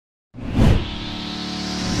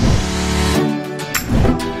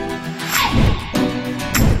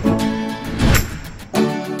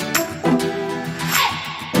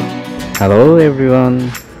Hello everyone,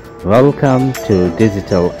 welcome to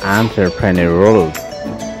Digital Entrepreneur World.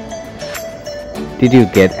 Did you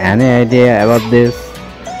get any idea about this?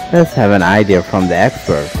 Let's have an idea from the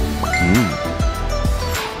expert.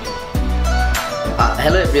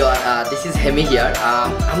 Hello everyone, this is Hemi here.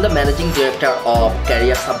 I'm the Managing Director of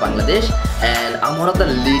Careers Hub Bangladesh and I'm one of the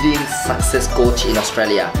leading success coach in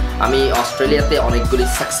Australia. আমি অস্ট্রেলিয়াতে অনেকগুলি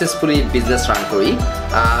successfully business run করি।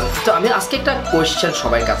 তো আমি আজকে একটা question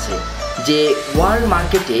সবার কাছে যে ওয়ার্ল্ড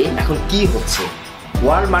মার্কেটে এখন কি হচ্ছে।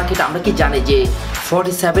 ওয়ার্ল্ড মার্কেটে আমরা কি জানি যে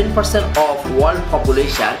 47% of world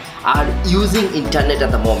population are using internet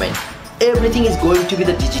at the moment. Everything is going to B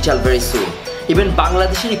the digital very soon. Even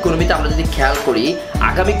বাংলাদেশের ইকোনমিতে আমরা যদি খেয়াল করি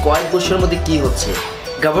আগামী কয়েক বছরের মধ্যে কি হচ্ছে,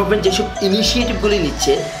 গভর্নমেন্ট যেসব ইনিশিয়েটিভগুলি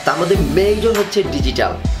নিচ্ছে তার মধ্যে মেজর হচ্ছে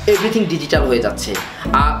ডিজিটাল, এভরিথিং ডিজিটাল হয়ে যাচ্ছে।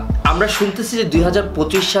 আমরা শুনতেছি যে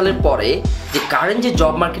 2025 সালের পরে যে কারেন্ট যে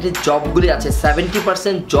জব মার্কেটের জবগুলি আছে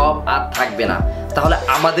 70% জব আর থাকবে না। তাহলে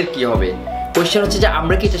আমাদের কি হবে? কোয়েশ্চেন হচ্ছে যে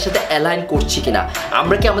আমরা কি এটার সাথে অ্যালাইন করছি কিনা,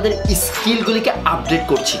 আমরা কি আমাদের স্কিলগুলিকে আপডেট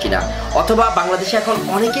করছি কিনা, অথবা বাংলাদেশে এখন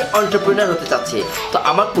অনেকে এন্টারপ্রেনার হতে চাচ্ছে। তো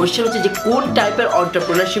আমার কোয়েশ্চেন হচ্ছে যে কোন টাইপের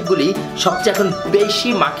এন্টারপ্রেনারশিপগুলি সবচেয়ে এখন বেশি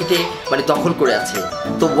মার্কেটে দখল করে আছে।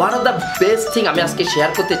 তো one of the best thing আমি আজকে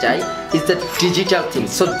শেয়ার করতে চাই is the digital thing.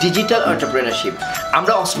 So digital entrepreneurship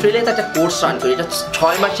আমরা অস্ট্রেলিয়াতে একটা কোর্স রান করি, এটা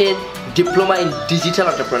 6 মাসের diploma in digital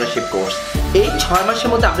entrepreneurship course. এই 6 মাসের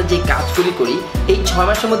মধ্যে আমরা যে কাজগুলি করি, এই 6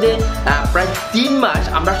 মাসের মধ্যে প্রায় 3 মাস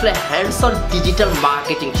আমরা আসলে হ্যান্ডস অন ডিজিটাল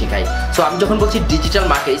মার্কেটিং শেখাই। সো আমি যখন বলছি digital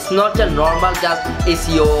market, it's not the normal just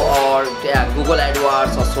SEO or Google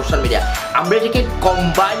AdWords or social media. আমরা এটাকে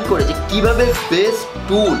কম্বাইন করে যে কীভাবে বেস্ট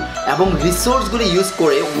টুল এবং রিসোর্সগুলি ইউজ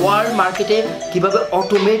করে ওয়ার্ল্ড মার্কেটে কীভাবে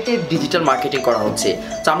অটোমেটেড ডিজিটাল মার্কেটিং করা হচ্ছে।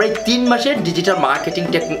 তো আমরা এই 3 মাসের ডিজিটাল মার্কেটিং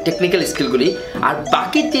টেকনিক্যাল স্কিলগুলি আর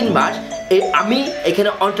বাকি 3 মাস আমি এখানে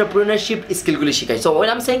এন্টারপ্রেনারশিপ স্কিলগুলি শিখাই। So when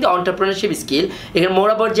I am saying the entrepreneurship skill, এখানে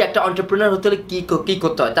মোরাবর যে একটা এন্টারপ্রেনার হতে হলে কী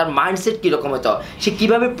করতে হয়, তার মাইন্ডসেট কীরকম হতে হয়, সে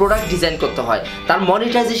কীভাবে প্রোডাক্ট ডিজাইন করতে হয়, তার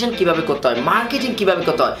মনিটাইজেশন কীভাবে করতে হয়, মার্কেটিং কীভাবে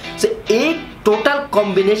করতে হয়। সো এই টোটাল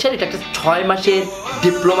কম্বিনেশন এটা একটা 6 মাসের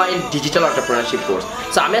diploma in digital entrepreneurship course.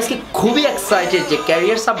 So আমি আজকে খুবই এক্সাইটেড যে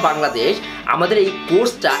ক্যারিয়ার্স অফ বাংলাদেশ আমাদের এই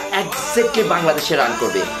কোর্সটা এক্স্যাক্টলি বাংলাদেশে রান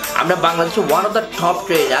করবে। আমরা বাংলাদেশে one of the top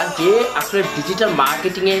trainer, যে আসলে digital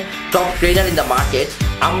মার্কেটিংয়ে top trainer in the market,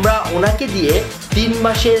 আমরা ওনাকে দিয়ে 3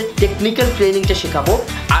 মাসের টেকনিক্যাল ট্রেনিংটা শেখাবো।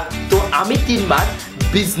 আর তো আমি 3 মাস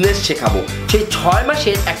বিজনেস শেখাবো। সেই 6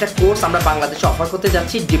 মাসের একটা কোর্স আমরা বাংলাদেশে অফার করতে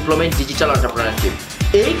যাচ্ছি, ডিপ্লোমা ইন ডিজিটাল এন্টারপ্রেনারশিপ।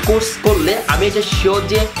 এই কোর্স করলে আমি এটা শিওর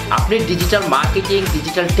যে আপনি ডিজিটাল মার্কেটিং,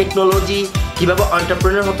 ডিজিটাল টেকনোলজি কীভাবে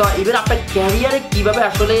এন্টারপ্রেনার হতে হয়, ইভেন আপনার ক্যারিয়ারে কীভাবে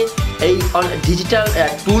আসলে এই ডিজিটাল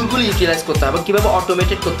টুলগুলি ইউটিলাইজ করতে হয় এবং কীভাবে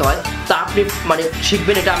অটোমেটেড করতে হয় তা আপনি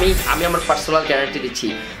শিখবেন। এটা আমি আমার পার্সোনাল গ্যারান্টি দিচ্ছি।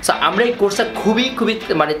 সো আমরা এই কোর্সটা খুবই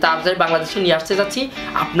তাড়াতাড়ি বাংলাদেশে নিয়ে আসতে যাচ্ছি।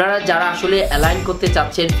 আপনারা যারা আসলে অ্যালাইন করতে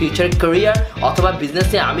চাচ্ছেন ফিউচার ক্যারিয়ার অথবা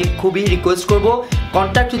বিজনেসে, আমি খুবই রিকোয়েস্ট করব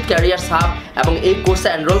কন্ট্যাক্ট উইথ ক্যারিয়ার্স হাব এবং এই কোর্সে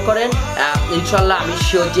এনরোল করেন। ইনশাল্লাহ আমি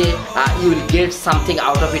শিওর যে you will get something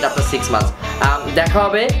out of it after 6 months. দেখা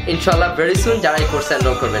হবে ইনশাল্লাহ ভেরি সুন যারা এই কোর্সে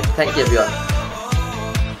এনরোল করবেন। Thank you everyone.